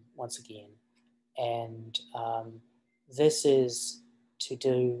 once again. And this is to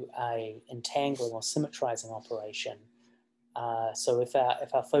do a entangling or symmetrizing operation. So if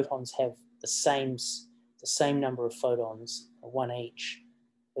our photons have the same number of photons, 1 each,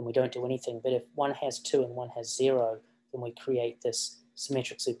 then we don't do anything. But if one has 2 and one has 0, then we create this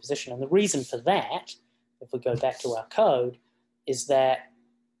symmetric superposition. And the reason for that, if we go back to our code, is that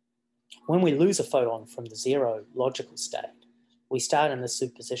when we lose a photon from the 0 logical state, we start in the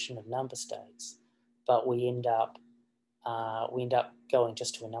superposition of number states, but we end up going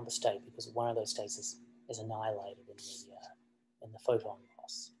just to a number state because one of those states is annihilated in the photon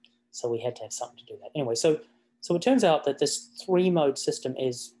loss. So we had to have something to do that. Anyway, so it turns out that this 3-mode system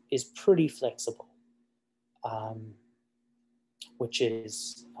is pretty flexible, which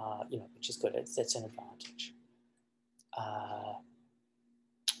is good. That's an advantage.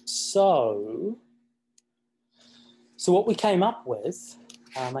 So what we came up with,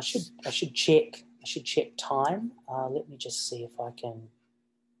 I should check time. Let me just see if I can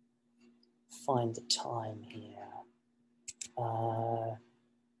find the time here.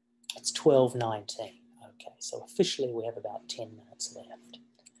 It's 12:19. Okay, so officially we have about 10 minutes left.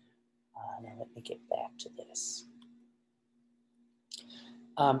 Now let me get back to this.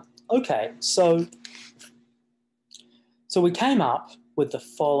 Okay, so we came up with the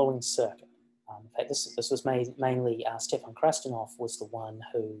following circuit. In fact, this was mainly Stefan Krastenhoff was the one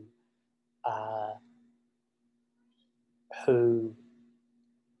who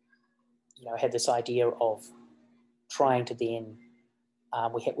had this idea of trying to then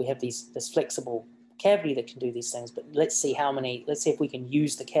we have this flexible cavity that can do these things, but let's see if we can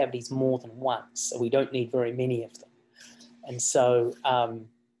use the cavities more than once, so we don't need very many of them. And so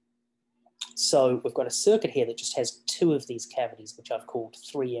we've got a circuit here that just has 2 of these cavities, which I've called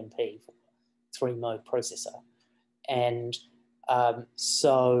 3MP, 3-mode processor. And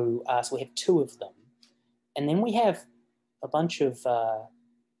so we have 2 of them. And then we have a bunch of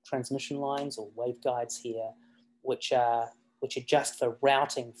transmission lines or waveguides here, which are just for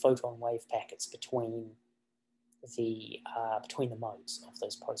routing photon wave packets between the modes of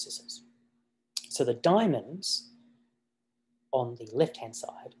those processors. So the diamonds on the left-hand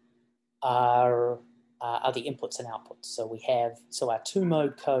side are the inputs and outputs. So our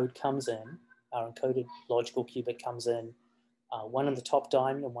 2-mode code comes in, our encoded logical qubit comes in, one in the top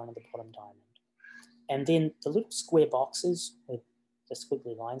diamond and one in the bottom diamond. And then the little square boxes with the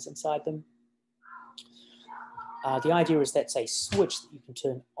squiggly lines inside them, the idea is that's a switch that you can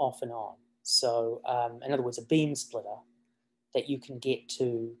turn off and on. So in other words, a beam splitter that you can get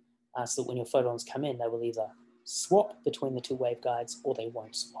to so that when your photons come in, they will either swap between the two waveguides or they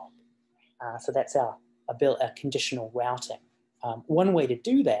won't swap. So that's our conditional routing. One way to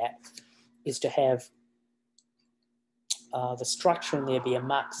do that is to have the structure in there be a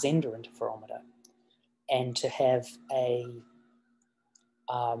Mach-Zehnder interferometer, and to have a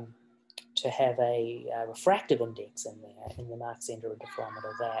refractive index in there in the Mach-Zehnder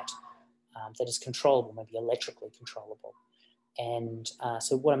interferometer that is controllable, maybe electrically controllable. And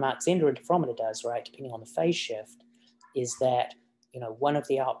so what a Mach-Zehnder interferometer does, right, depending on the phase shift, is that, you know, one of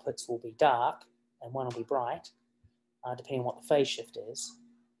the outputs will be dark and one will be bright, depending on what the phase shift is,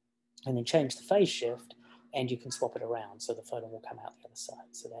 and then change the phase shift and you can swap it around so the photon will come out the other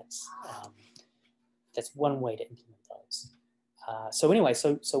side. So that's one way to implement those. So anyway,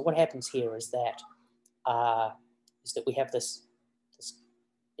 so what happens here is that we have this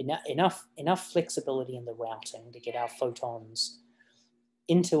enough flexibility in the routing to get our photons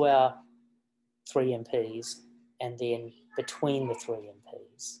into our 3 MPs, and then between the 3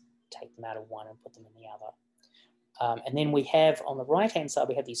 MPs, take them out of one and put them in the other. And then we have, on the right-hand side,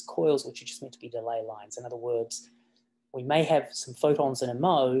 we have these coils, which are just meant to be delay lines. In other words, we may have some photons in a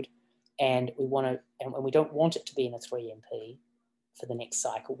mode, and we don't want it to be in a 3 MP for the next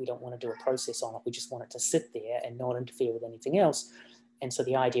cycle. We don't want to do a process on it. We just want it to sit there and not interfere with anything else. And so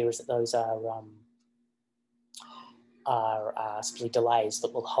the idea is that those are simply delays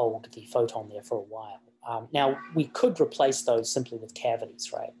that will hold the photon there for a while. Now, we could replace those simply with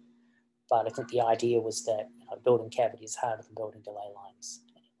cavities, right? But I think the idea was that, you know, building cavities is harder than building delay lines.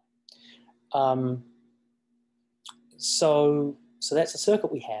 So that's the circuit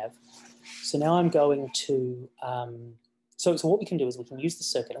we have. So now I'm going to, so what we can do is we can use the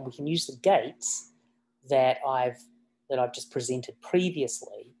circuit, and we can use the gates that I've just presented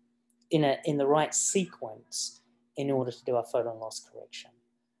previously in the right sequence in order to do our photon loss correction.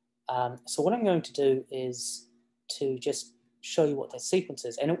 So what I'm going to do is to just show you what that sequence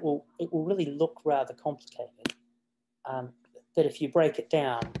is, and it will really look rather complicated. But if you break it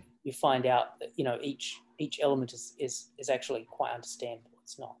down, you find out that, you know, each element is actually quite understandable.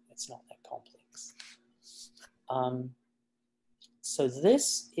 It's not that complex. So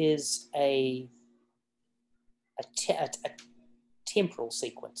this is a temporal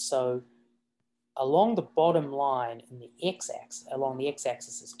sequence. So along the bottom line in the x-axis, along the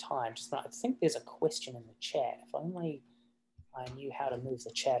x-axis is time. I think there's a question in the chat. If only I knew how to move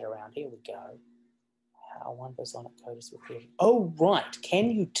the chat around. Here we go. How one bosonic code is prepared. Oh, right. Can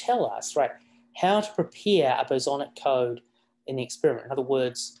you tell us, right, how to prepare a bosonic code in the experiment? In other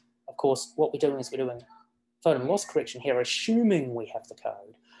words, of course, what we're doing is we're doing photon loss correction here, assuming we have the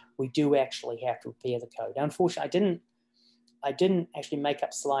code. We do actually have to prepare the code. Now, unfortunately, I didn't actually make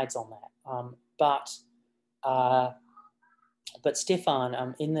up slides on that. But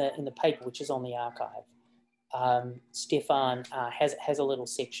Stefan, in the paper, which is on the archive, Stefan has a little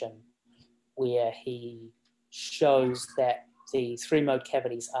section where he shows that the 3-mode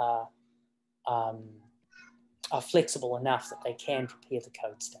cavities are flexible enough that they can prepare the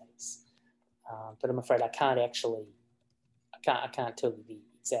code states. But I'm afraid I can't tell you the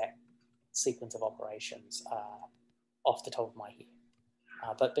exact sequence of operations off the top of my head.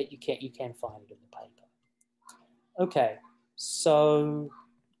 But you can find it in the paper. Okay, so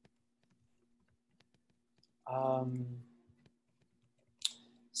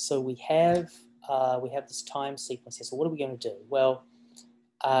we have this time sequence here. So what are we going to do? Well,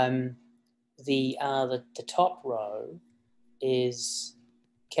 the top row is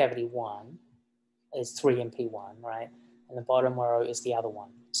cavity 1, is 3MP1, right? And the bottom row is the other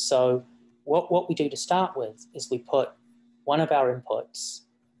one. So what we do to start with is we put one of our inputs,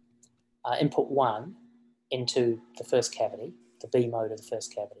 input 1, into the first cavity, the B mode of the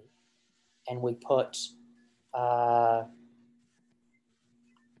first cavity, and we put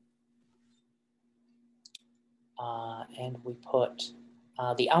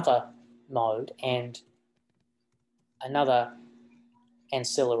the other mode and another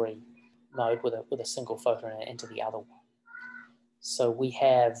ancillary mode with a single photon into the other one. So we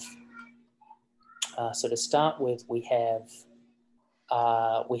have, so to start with, we have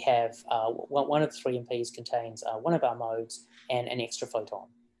one of the 3 MPs contains one of our modes and an extra photon,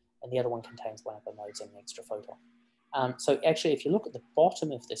 and the other one contains one of our modes and an extra photon. So actually, if you look at the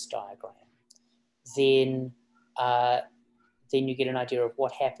bottom of this diagram, then you get an idea of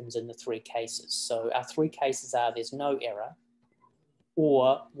what happens in the 3 cases. So our 3 cases are there's no error,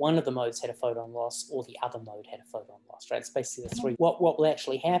 or one of the modes had a photon loss, or the other mode had a photon loss, right? It's basically the 3. What will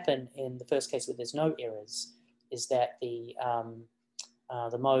actually happen in the first case where there's no errors is that the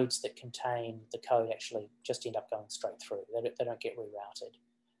modes that contain the code actually just end up going straight through. They don't get rerouted.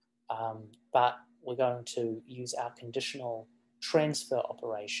 But we're going to use our conditional transfer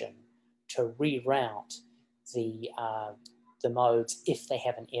operation to reroute the modes if they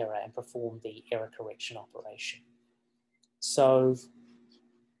have an error and perform the error correction operation. So,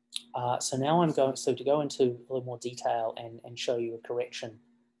 so now I'm going, so to go into a little more detail and show you a correction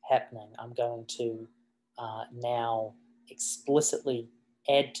happening, I'm going to now explicitly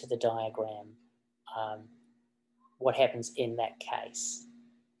add to the diagram what happens in that case.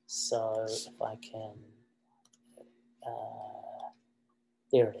 So if I can,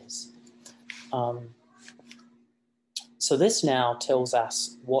 there it is. So this now tells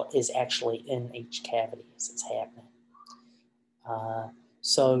us what is actually in each cavity as it's happening.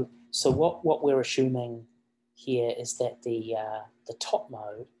 So what we're assuming here is that the top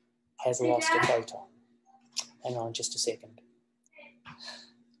mode has lost a photon. Hang on just a second.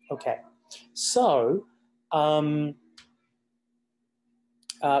 Okay, so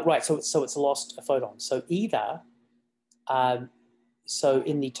right, so it's lost a photon. So either so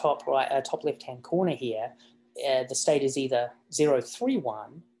in the top right, top left-hand corner here, the state is either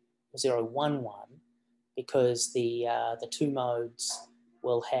 031 or 011, because the two modes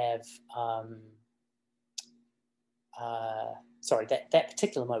will have sorry, that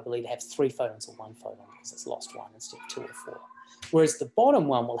particular mode will either have 3 photons or 1 photon because it's lost 1 instead of 2 or 4. Whereas the bottom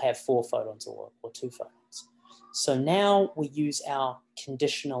one will have 4 photons or 2 photons. So now we use our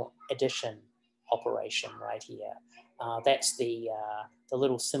conditional addition operation right here. That's the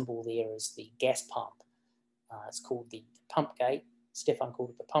little symbol there is the gas pump. It's called the pump gate. Stefan called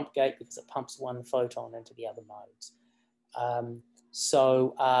it the pump gate because it pumps 1 photon into the other modes.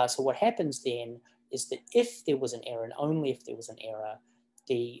 So what happens then is that if there was an error, and only if there was an error,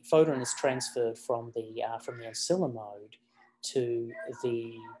 the photon is transferred from the ancilla mode to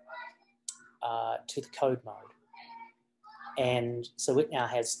the code mode, and so it now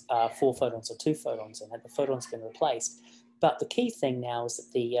has 4 photons or 2 photons in it. The photon's been replaced, but the key thing now is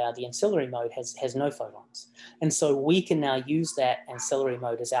that the ancillary mode has no photons, and so we can now use that ancillary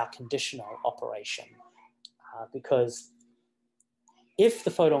mode as our conditional operation, because if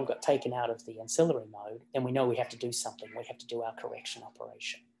the photon got taken out of the ancillary mode, then we know we have to do something. We have to do our correction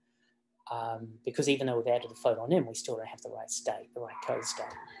operation. Because even though we've added the photon in, we still don't have the right state, the right code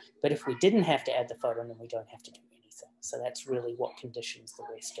state. But if we didn't have to add the photon, then we don't have to do anything. So that's really what conditions the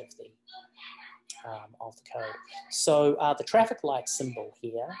rest of the code. So the traffic light symbol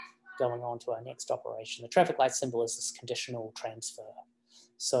here, going on to our next operation, the traffic light symbol is this conditional transfer.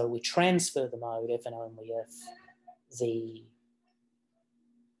 So we transfer the mode if and only if the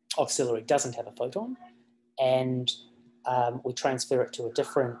auxiliary doesn't have a photon, and we transfer it to a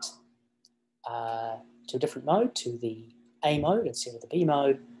different mode, to the A mode instead of the B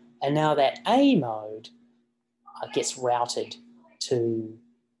mode, and now that A mode gets routed to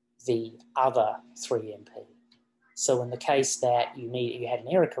the other 3MP. So in the case that you had an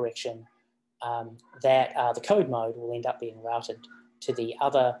error correction, the code mode will end up being routed to the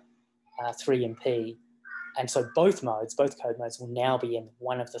other 3MP. And so both code modes will now be in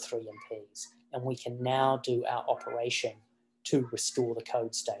one of the 3MPs. And we can now do our operation to restore the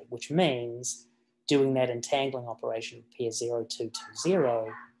code state, which means doing that entangling operation with pair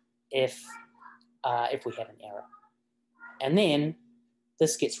 0220 if we have an error. And then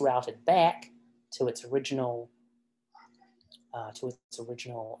this gets routed back to its original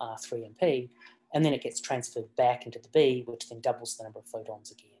 3MP, and then it gets transferred back into the B, which then doubles the number of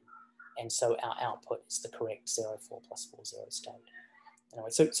photons again. And so our output is the correct 04 plus 40 state. Anyway,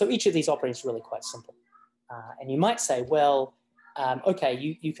 so each of these operations is really quite simple. And you might say, well, okay,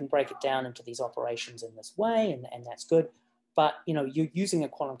 you can break it down into these operations in this way, and that's good. But you're using a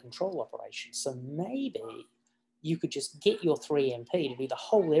quantum control operation. So maybe you could just get your 3MP to do the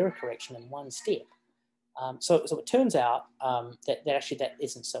whole error correction in one step. So it turns out that actually that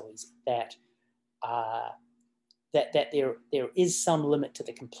isn't so easy. That there is some limit to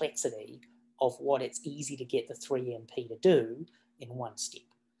the complexity of what it's easy to get the 3MP to do in one step.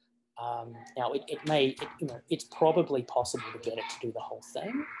 Now it's probably possible to get it to do the whole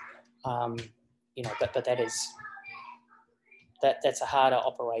thing, but that's a harder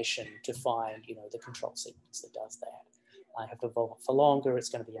operation to find, the control sequence that does that. I have to evolve it for longer. It's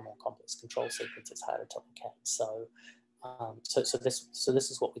going to be a more complex control sequence. It's harder to locate. So this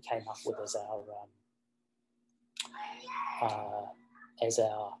is what we came up with as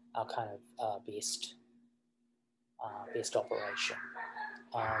our kind of best operation.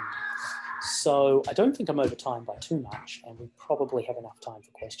 So I don't think I'm over time by too much, and we probably have enough time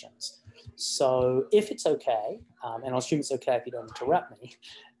for questions. So if it's okay, and I'll assume it's okay if you don't interrupt me,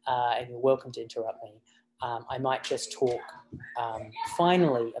 and you're welcome to interrupt me, I might just talk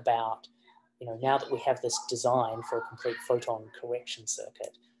finally about you know, now that we have this design for a complete photon correction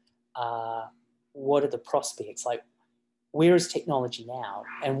circuit, what are the prospects? Like, where is technology now,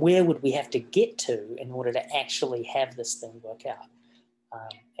 and where would we have to get to in order to actually have this thing work out?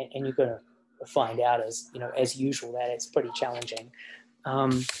 And you're going to find out, as you know, as usual, that it's pretty challenging.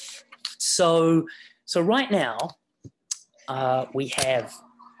 So right now we have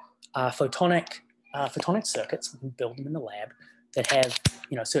photonic circuits. We can build them in the lab that have,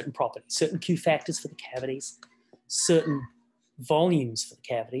 you know, certain properties, certain Q factors for the cavities, certain volumes for the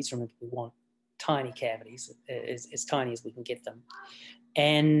cavities. Remember, we want tiny cavities, as tiny as we can get them.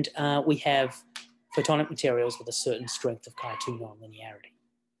 And we have photonic materials with a certain strength of chi2 nonlinearity.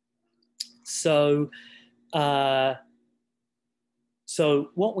 So,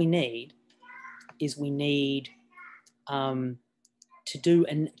 so what we need is to be able to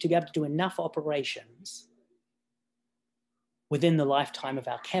do enough operations within the lifetime of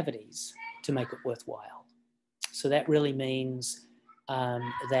our cavities to make it worthwhile. So that really means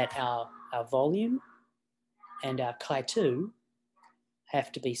that our volume and our chi2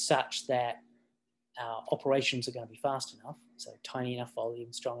 have to be such that our operations are going to be fast enough, so tiny enough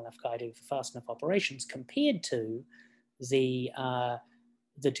volume, strong enough chi2 for fast enough operations, compared to the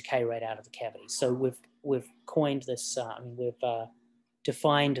decay rate out of the cavity. So we've coined this. We've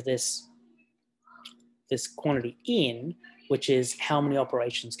defined this quantity N, which is how many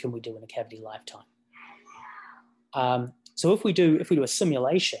operations can we do in a cavity lifetime. So if we do a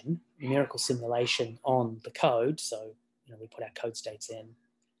simulation, numerical simulation on the code, so you know, we put our code states in,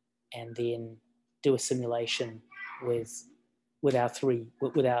 and then do a simulation with our three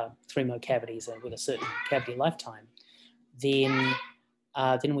mode cavities and with a certain cavity lifetime, then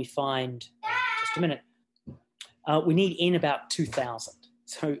we find, just a minute, we need N about 2,000.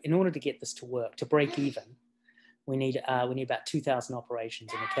 So in order to get this to work, to break even, we need about 2,000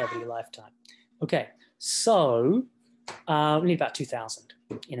 operations in a cavity lifetime. Okay, so we need about 2,000,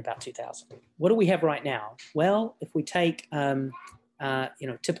 in about 2,000. What do we have right now? Well, if we take you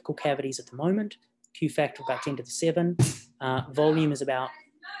know, typical cavities at the moment, Q factor about 10 to the 7, volume is about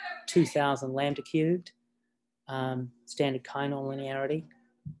 2,000 lambda cubed, standard chi nonlinearity.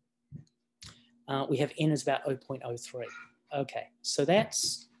 We have N is about 0.03. Okay, so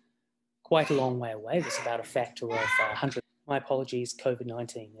that's quite a long way away. That's about a factor of 100. My apologies,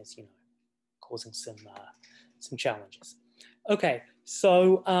 COVID-19 is, you know, causing some challenges. Okay,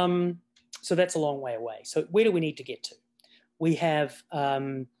 so so that's a long way away. So where do we need to get to? We have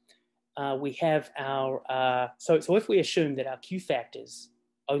our so if we assume that our Q factors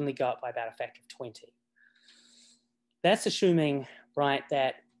only go up by about a factor of 20, that's assuming, right,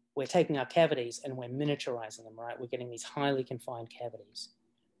 that we're taking our cavities and we're miniaturizing them, right? We're getting these highly confined cavities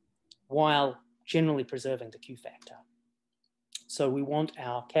while generally preserving the Q factor. So we want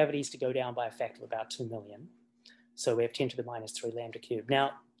our cavities to go down by a factor of about 2 million. So we have 10 to the minus 3 lambda cubed.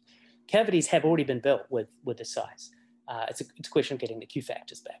 Now, cavities have already been built with this size. It's a question of getting the Q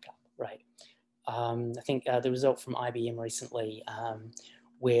factors back up, right? I think the result from IBM recently,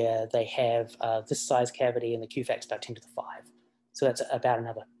 where they have this size cavity and the Q factor is about 10 to the 5. So that's about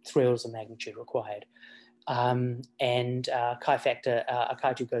another 3 orders of magnitude required. And chi factor, our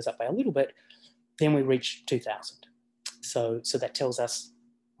chi2 goes up by a little bit, then we reach 2,000. So that tells us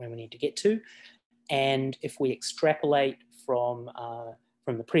where we need to get to. And if we extrapolate from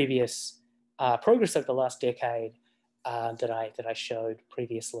the previous progress over the last decade that I showed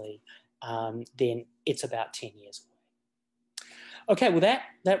previously, then it's about 10 years away. Okay, well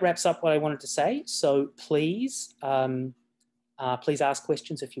that wraps up what I wanted to say. So please, please ask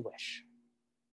questions if you wish.